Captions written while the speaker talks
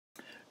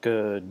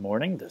Good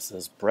morning, this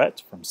is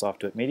Brett from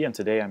Software Media, and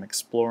today I'm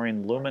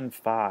exploring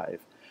Lumen5.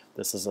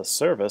 This is a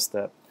service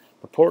that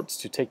purports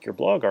to take your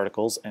blog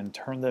articles and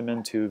turn them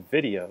into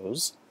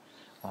videos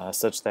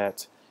such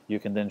that you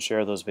can then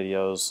share those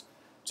videos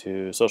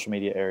to social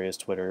media areas,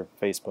 Twitter,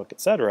 Facebook,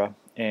 etc.,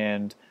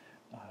 and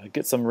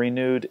get some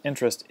renewed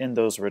interest in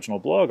those original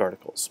blog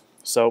articles.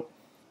 So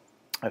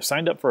I've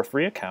signed up for a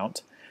free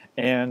account,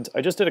 and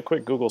I just did a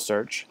quick Google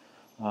search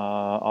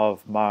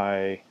of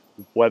my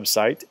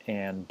website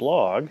and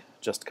blog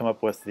just to come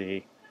up with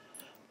the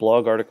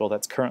blog article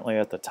that's currently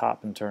at the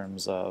top in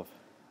terms of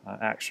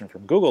action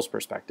from Google's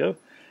perspective,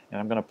 and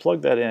I'm going to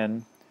plug that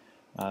in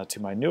to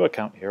my new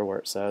account here where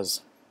it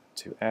says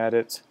to add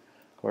it.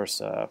 Of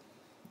course,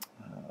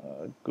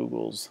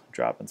 Google's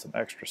dropping some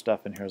extra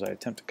stuff in here as I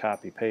attempt to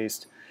copy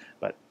paste,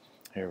 but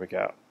here we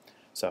go.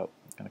 So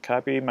I'm going to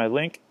copy my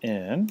link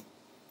in.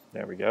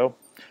 There we go,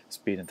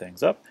 speeding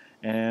things up.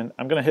 And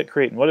I'm going to hit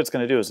create, and what it's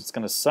going to do is it's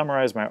going to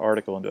summarize my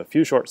article into a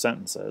few short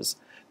sentences.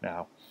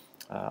 Now,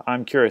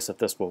 I'm curious if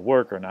this will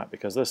work or not,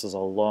 because this is a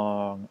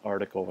long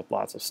article with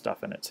lots of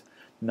stuff in it.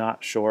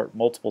 Not short,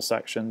 multiple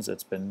sections.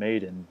 It's been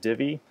made in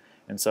Divi,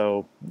 and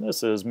so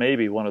this is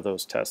maybe one of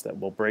those tests that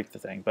will break the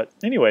thing. But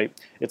anyway,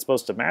 it's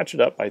supposed to match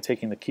it up by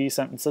taking the key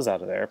sentences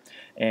out of there,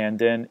 and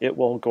then it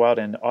will go out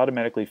and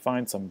automatically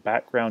find some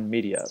background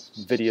media,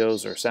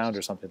 videos or sound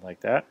or something like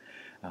that.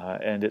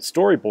 And it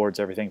storyboards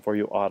everything for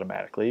you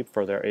automatically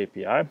for their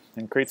API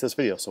and creates this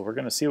video. So we're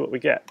going to see what we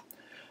get.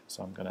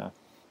 So I'm going to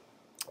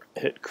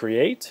hit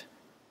create.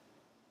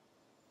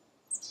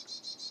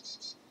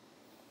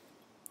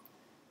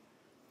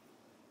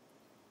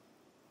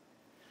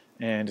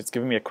 And it's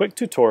giving me a quick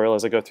tutorial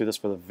as I go through this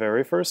for the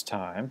very first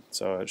time.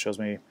 So it shows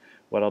me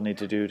what I'll need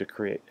to do to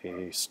create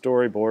a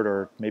storyboard,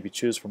 or maybe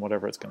choose from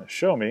whatever it's going to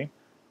show me.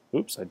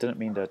 Oops, I didn't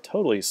mean to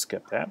totally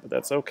skip that, but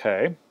that's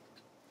okay.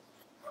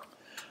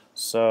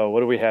 So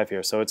what do we have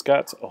here? So it's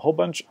got a whole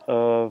bunch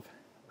of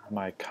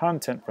my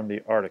content from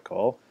the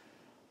article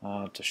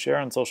to share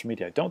on social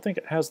media. I don't think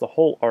it has the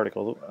whole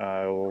article.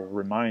 I will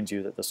remind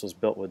you that this was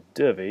built with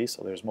Divi,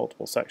 so there's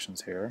multiple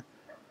sections here.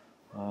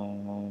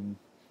 No,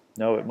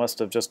 it must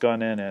have just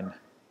gone in and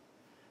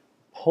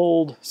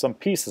pulled some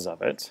pieces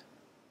of it.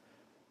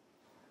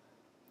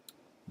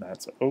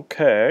 That's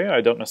okay.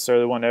 I don't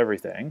necessarily want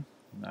everything.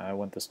 I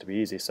want this to be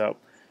easy. So,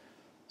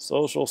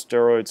 social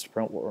steroids to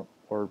promote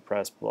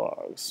WordPress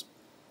blogs.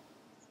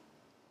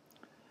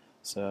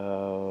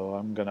 So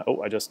I'm gonna,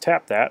 I just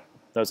tapped that.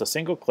 That was a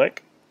single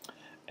click.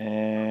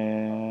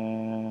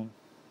 And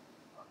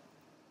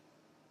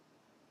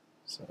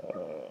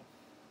so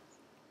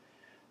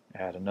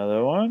add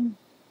another one.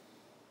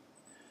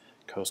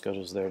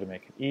 Co-schedule is there to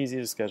make it easy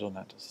to schedule,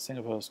 not just a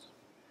single post.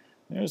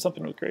 There's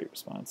something with great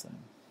response in.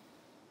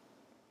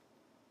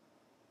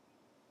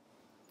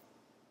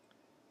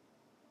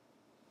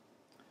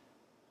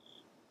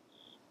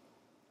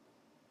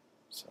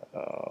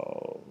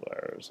 So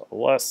there's a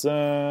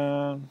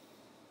lesson.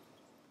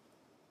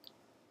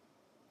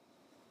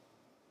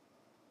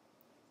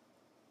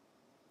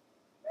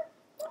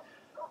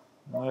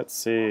 Let's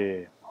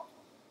see.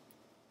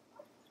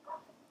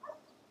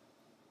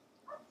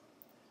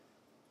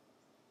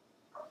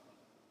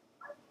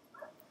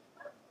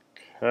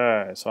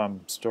 Okay, so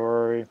I'm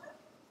story.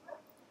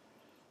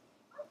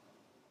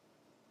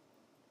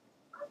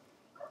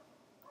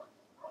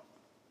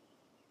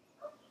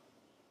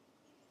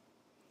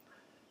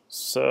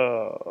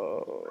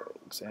 So,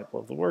 example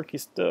of the worky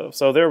stuff.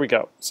 So there we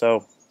go.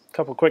 So, a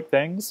couple quick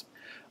things.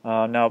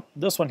 Now,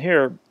 this one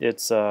here,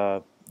 it's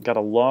got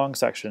a long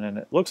section, and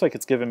it looks like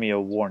it's giving me a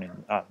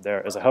warning.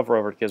 There, as I hover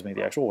over, it gives me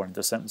the actual warning.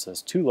 This sentence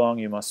is too long,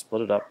 you must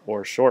split it up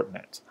or shorten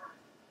it.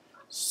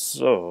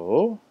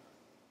 So,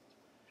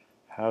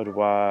 how do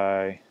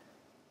I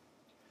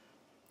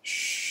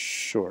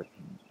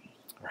shorten?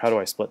 Or how do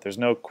I split? There's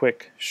no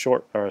quick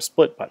short or a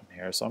split button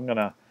here, so I'm going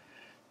to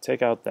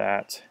take out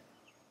that,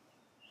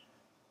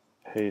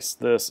 paste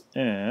this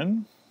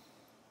in,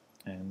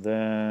 and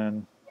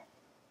then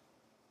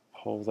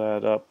pull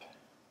that up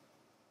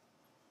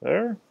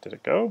there. Did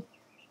it go?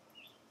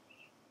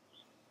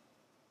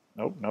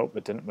 Nope, nope,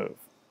 it didn't move.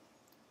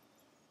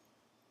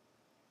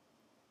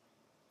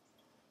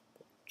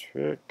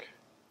 Trick.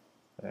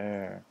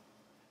 There.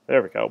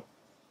 There we go.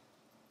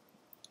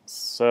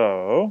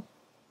 So,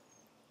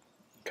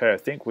 okay, I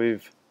think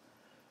we've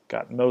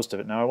got most of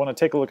it. Now I want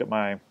to take a look at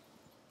my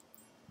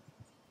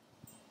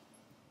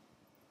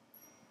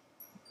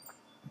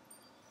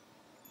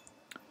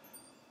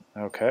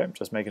okay,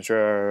 just making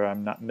sure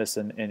I'm not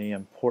missing any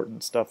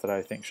important stuff that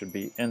I think should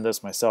be in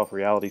this myself,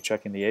 reality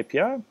checking the API.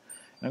 And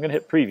I'm going to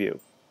hit preview.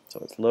 So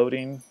it's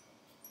loading.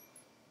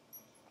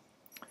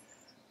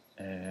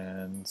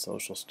 And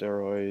social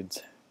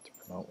steroids to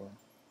promote work.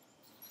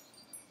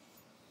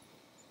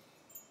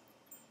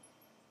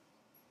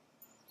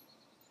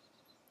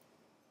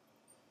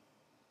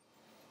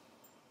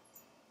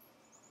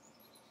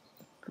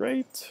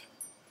 Great.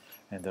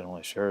 And then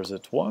only shares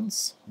it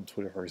once on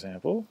Twitter, for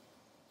example.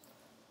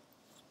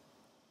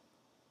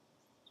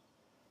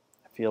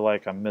 I feel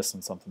like I'm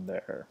missing something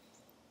there.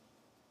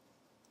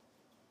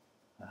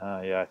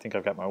 Yeah, I think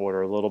I've got my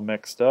order a little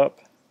mixed up.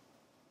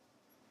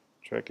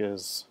 Trick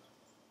is,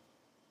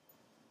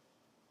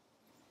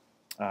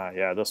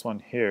 yeah, this one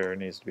here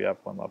needs to be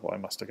up one level. I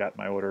must have got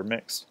my order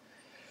mixed.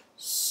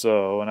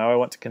 So now I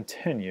want to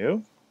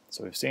continue.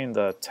 So we've seen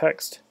the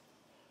text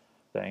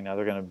thing. Now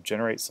they're going to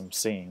generate some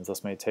scenes.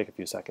 This may take a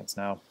few seconds.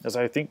 Now, as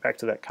I think back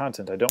to that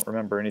content, I don't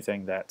remember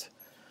anything that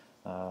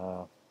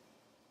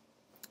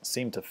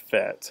seemed to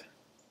fit.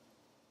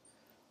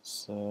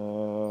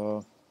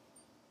 So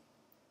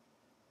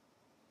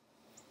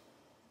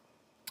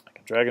I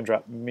can drag and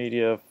drop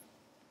media.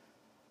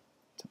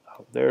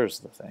 Oh, there's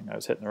the thing. I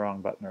was hitting the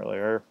wrong button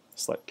earlier.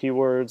 Select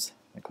keywords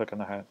and click on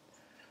the hat.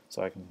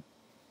 So I can.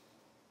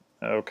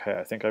 Okay,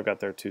 I think I've got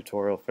their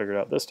tutorial figured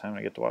out this time.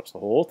 I get to watch the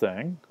whole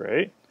thing.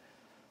 Great.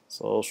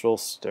 Social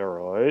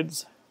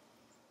steroids.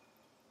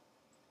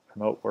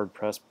 Promote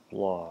WordPress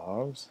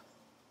blogs.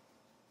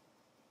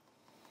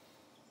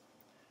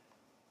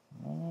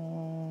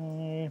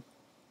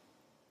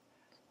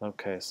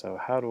 Okay, so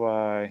how do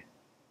I...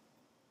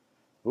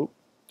 Oop,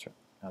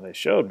 now they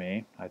showed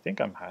me. I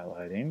think I'm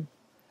highlighting.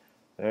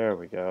 There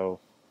we go.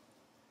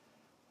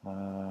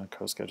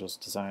 Co-schedules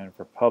designed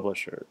for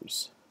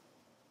publishers.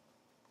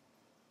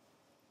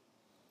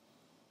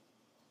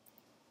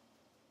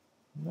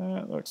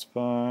 That looks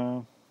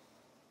fine.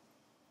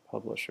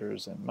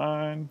 Publishers in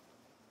mind.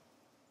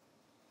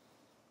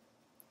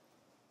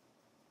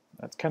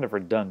 That's kind of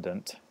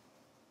redundant.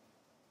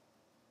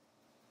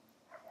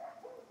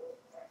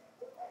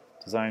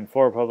 Designed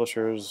for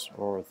publishers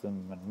or with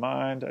them in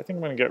mind. I think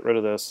I'm going to get rid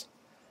of this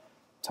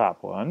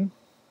top one.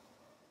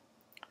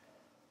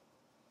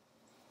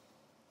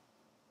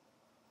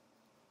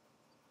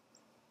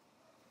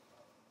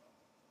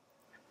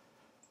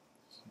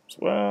 As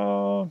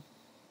well.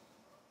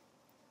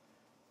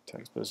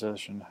 Text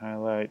position,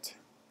 highlight.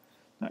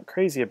 Not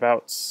crazy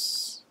about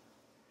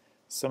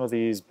some of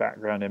these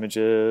background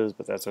images,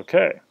 but that's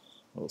okay.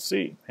 We'll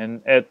see.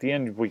 And at the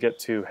end, we get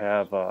to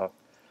have,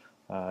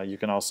 you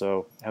can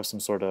also have some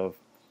sort of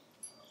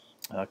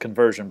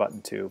conversion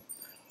button too,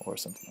 or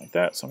something like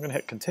that. So I'm going to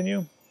hit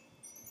continue.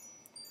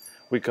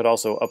 We could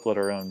also upload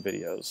our own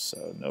videos.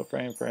 So no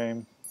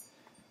frame,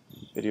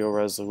 video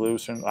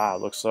resolution.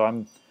 Looks so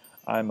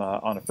I'm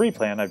on a free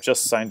plan. I've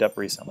just signed up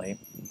recently.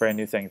 Brand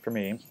new thing for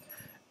me.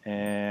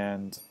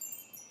 And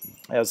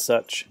as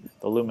such,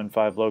 the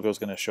Lumen5 logo is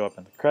going to show up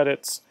in the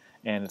credits,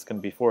 and it's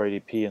going to be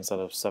 480p instead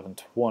of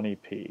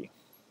 720p.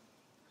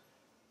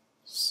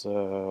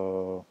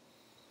 So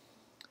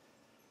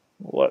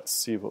let's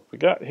see what we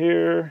got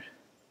here.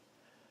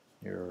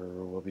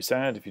 You will be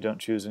sad if you don't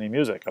choose any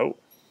music. Oh,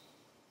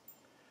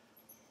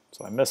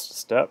 so I missed a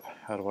step.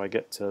 How do I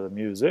get to the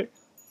music?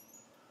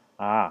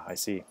 I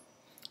see.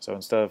 So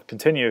instead of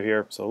continue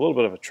here, so a little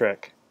bit of a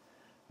trick,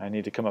 I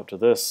need to come up to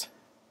this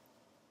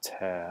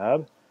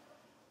tab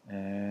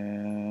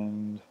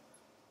and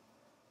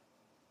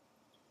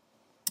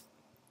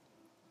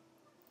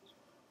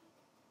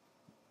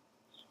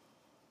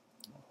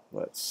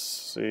let's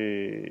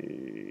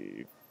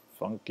see,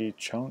 funky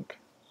chunk,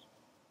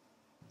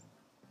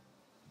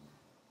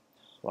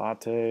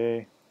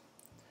 latte,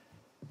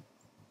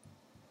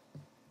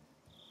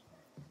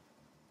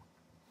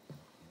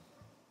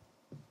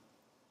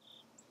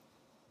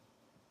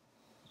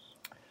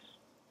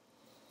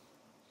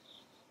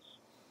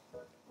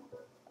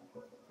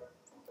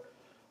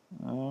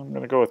 I'm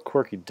going to go with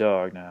Quirky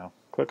Dog now.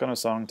 Click on a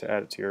song to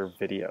add it to your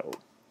video.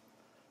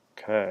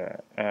 Okay,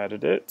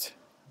 added it.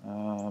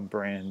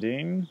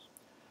 Branding.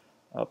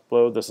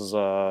 Upload. This is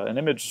an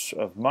image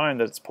of mine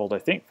that's pulled, I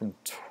think, from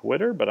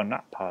Twitter, but I'm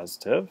not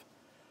positive.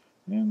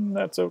 And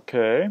that's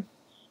okay.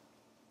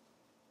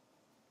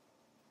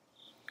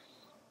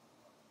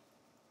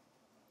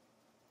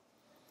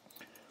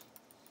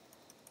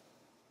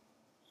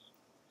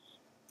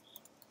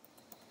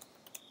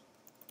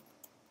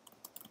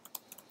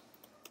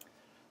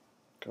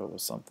 Go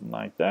with something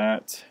like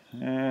that.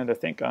 And I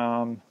think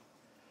I'm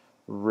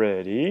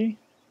ready.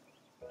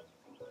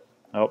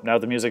 Oh, now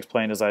the music's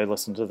playing as I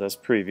listen to this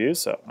preview,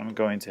 so I'm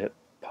going to hit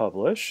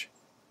publish.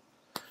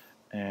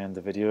 And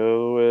the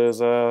video is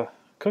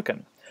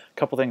cooking. A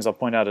couple things I'll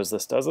point out as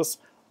this does this.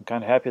 I'm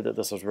kind of happy that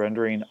this is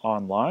rendering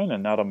online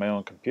and not on my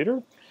own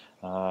computer.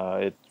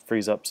 It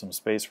frees up some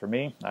space for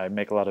me. I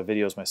make a lot of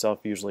videos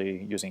myself,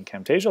 usually using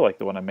Camtasia, like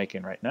the one I'm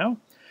making right now.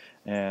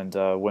 And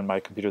when my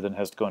computer then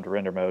has to go into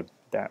render mode,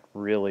 that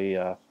really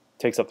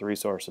takes up the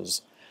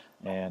resources.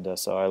 And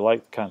so I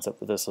like the concept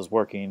that this is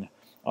working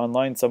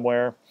online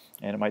somewhere,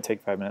 and it might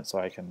take 5 minutes, so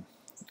I can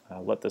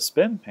let this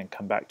spin and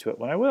come back to it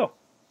when I will.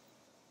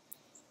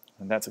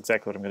 And that's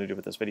exactly what I'm going to do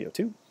with this video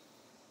too.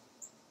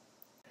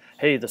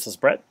 Hey, this is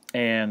Brett,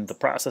 and the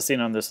processing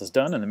on this is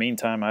done. In the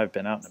meantime, I've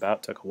been out and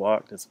about, took a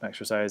walk, did some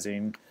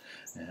exercising,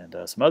 and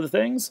some other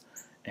things.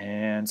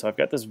 And so I've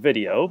got this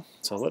video,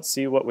 so let's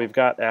see what we've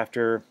got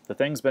after the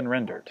thing's been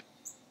rendered.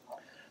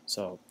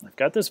 So I've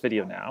got this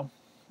video now,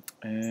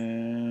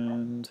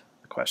 and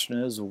the question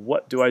is,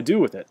 what do I do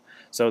with it?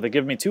 So they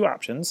give me two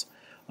options.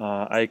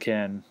 I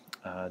can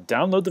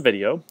download the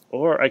video,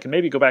 or I can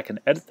maybe go back and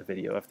edit the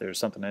video if there's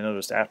something I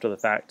noticed after the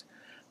fact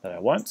that I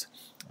want.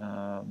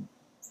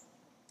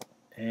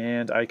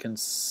 And I can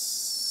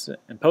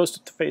and post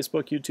it to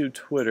Facebook, YouTube,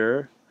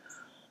 Twitter.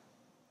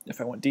 If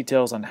I want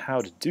details on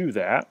how to do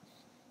that,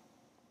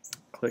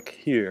 click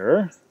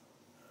here.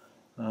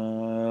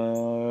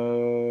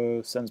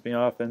 Sends me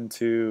off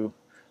into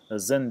a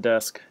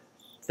Zendesk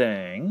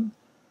thing.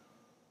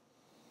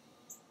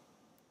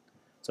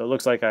 So it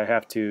looks like I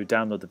have to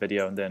download the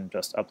video and then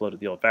just upload it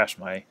the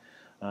old-fashioned way.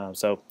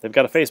 So they've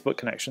got a Facebook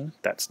connection.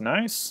 That's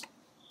nice.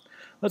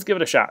 Let's give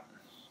it a shot.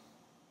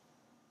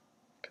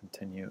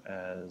 Continue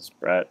as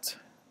Brett.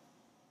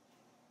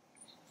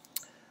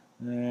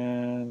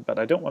 But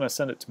I don't want to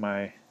send it to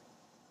my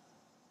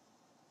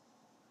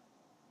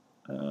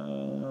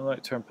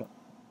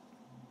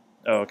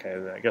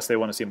okay, I guess they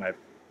want to see my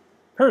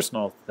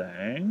personal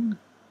thing.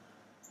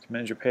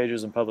 Manage your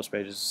pages and publish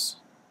pages.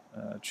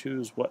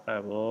 Choose what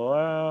I will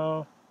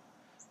allow.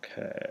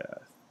 Okay, I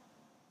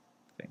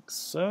think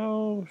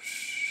so.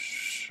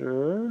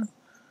 Sure.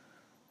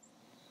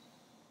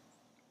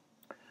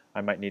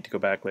 I might need to go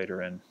back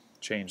later and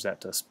change that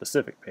to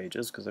specific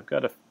pages because I've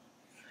got a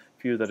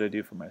few that I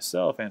do for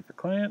myself and for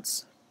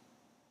clients.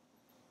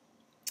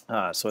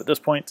 So at this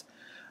point,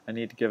 I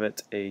need to give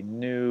it a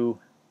new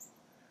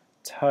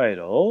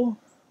title.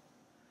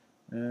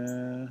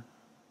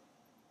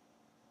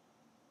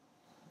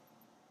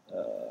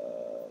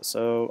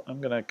 So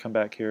I'm going to come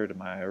back here to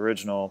my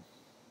original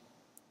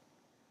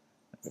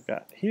that we've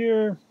got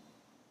here,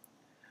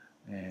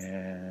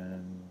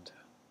 and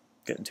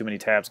getting too many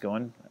tabs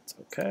going. That's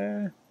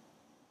okay.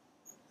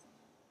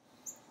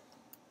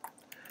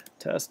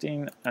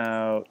 Testing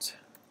out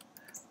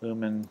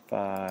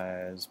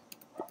Lumen5's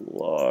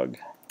blog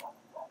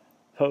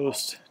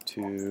post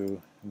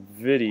to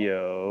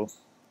video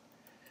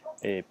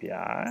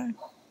API.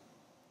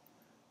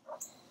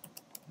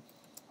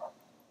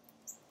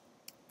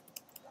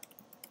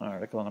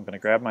 Article, and I'm going to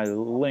grab my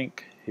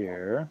link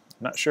here.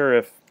 I'm not sure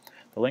if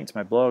the link to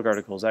my blog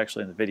article is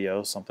actually in the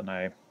video, something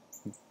I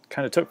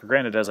kind of took for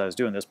granted as I was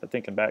doing this, but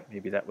thinking back,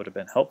 maybe that would have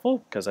been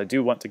helpful because I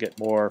do want to get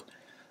more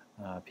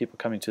people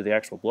coming to the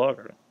actual blog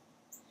article.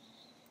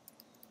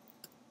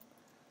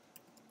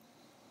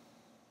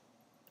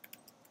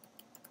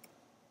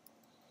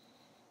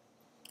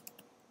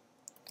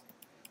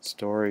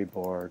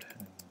 Storyboard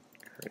and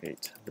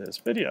create this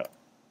video.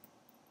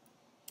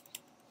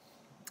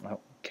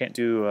 Well, can't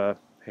do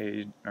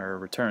page or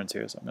returns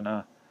here, so I'm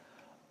gonna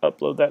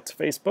upload that to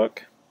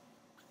Facebook.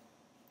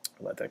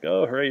 Let that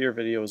go. Hooray, your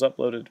video was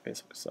uploaded to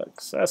Facebook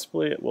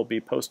successfully. It will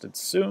be posted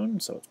soon,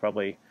 so it's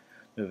probably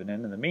moving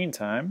in. In the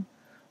meantime,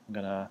 I'm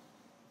gonna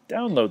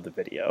download the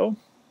video.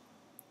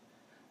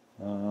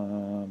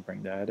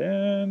 Bring that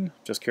in.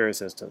 Just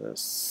curious as to the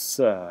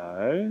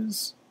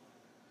size.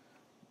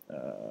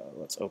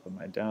 Let's open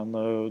my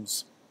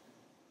downloads.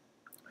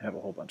 I have a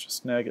whole bunch of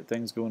Snagit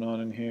things going on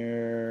in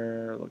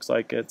here. Looks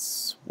like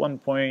it's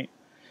 1.8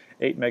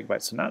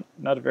 megabytes, so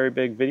not a very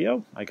big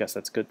video. I guess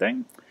that's a good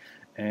thing.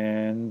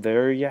 And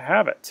there you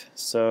have it.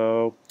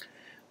 So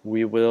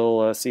we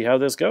will see how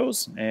this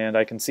goes, and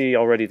I can see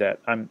already that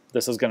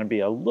this is going to be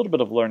a little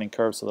bit of a learning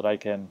curve so that I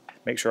can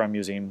make sure I'm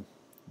using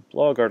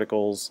blog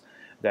articles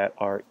that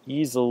are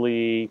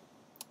easily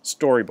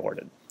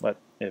storyboarded,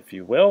 if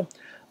you will.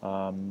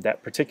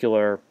 That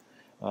particular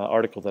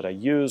article that I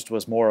used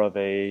was more of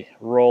a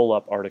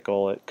roll-up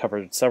article. It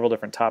covered several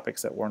different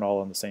topics that weren't all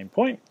on the same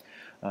point,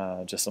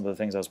 just some of the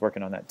things I was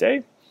working on that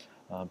day.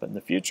 But in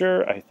the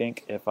future, I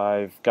think if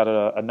I've got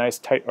a nice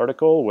tight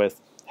article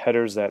with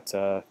headers that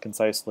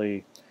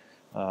concisely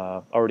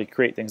already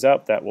create things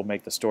up, that will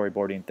make the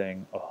storyboarding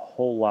thing a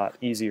whole lot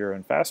easier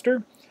and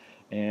faster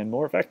and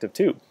more effective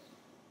too.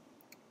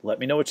 Let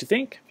me know what you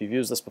think. If you've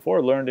used this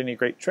before, learned any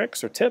great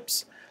tricks or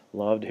tips,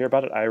 love to hear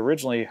about it. I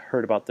originally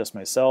heard about this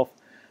myself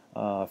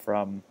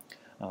from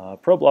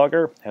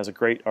ProBlogger. Has a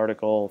great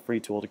article, free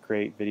tool to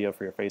create video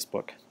for your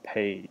Facebook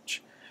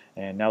page.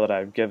 And now that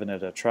I've given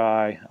it a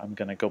try, I'm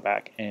going to go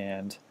back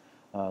and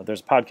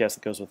there's a podcast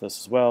that goes with this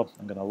as well.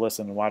 I'm going to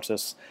listen and watch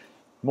this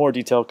more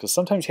detailed because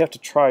sometimes you have to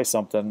try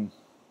something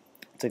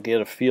to get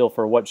a feel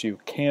for what you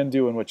can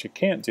do and what you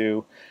can't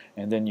do,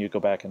 and then you go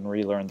back and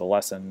relearn the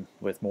lesson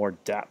with more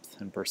depth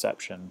and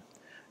perception.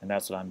 And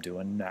that's what I'm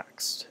doing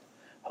next.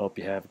 Hope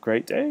you have a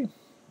great day.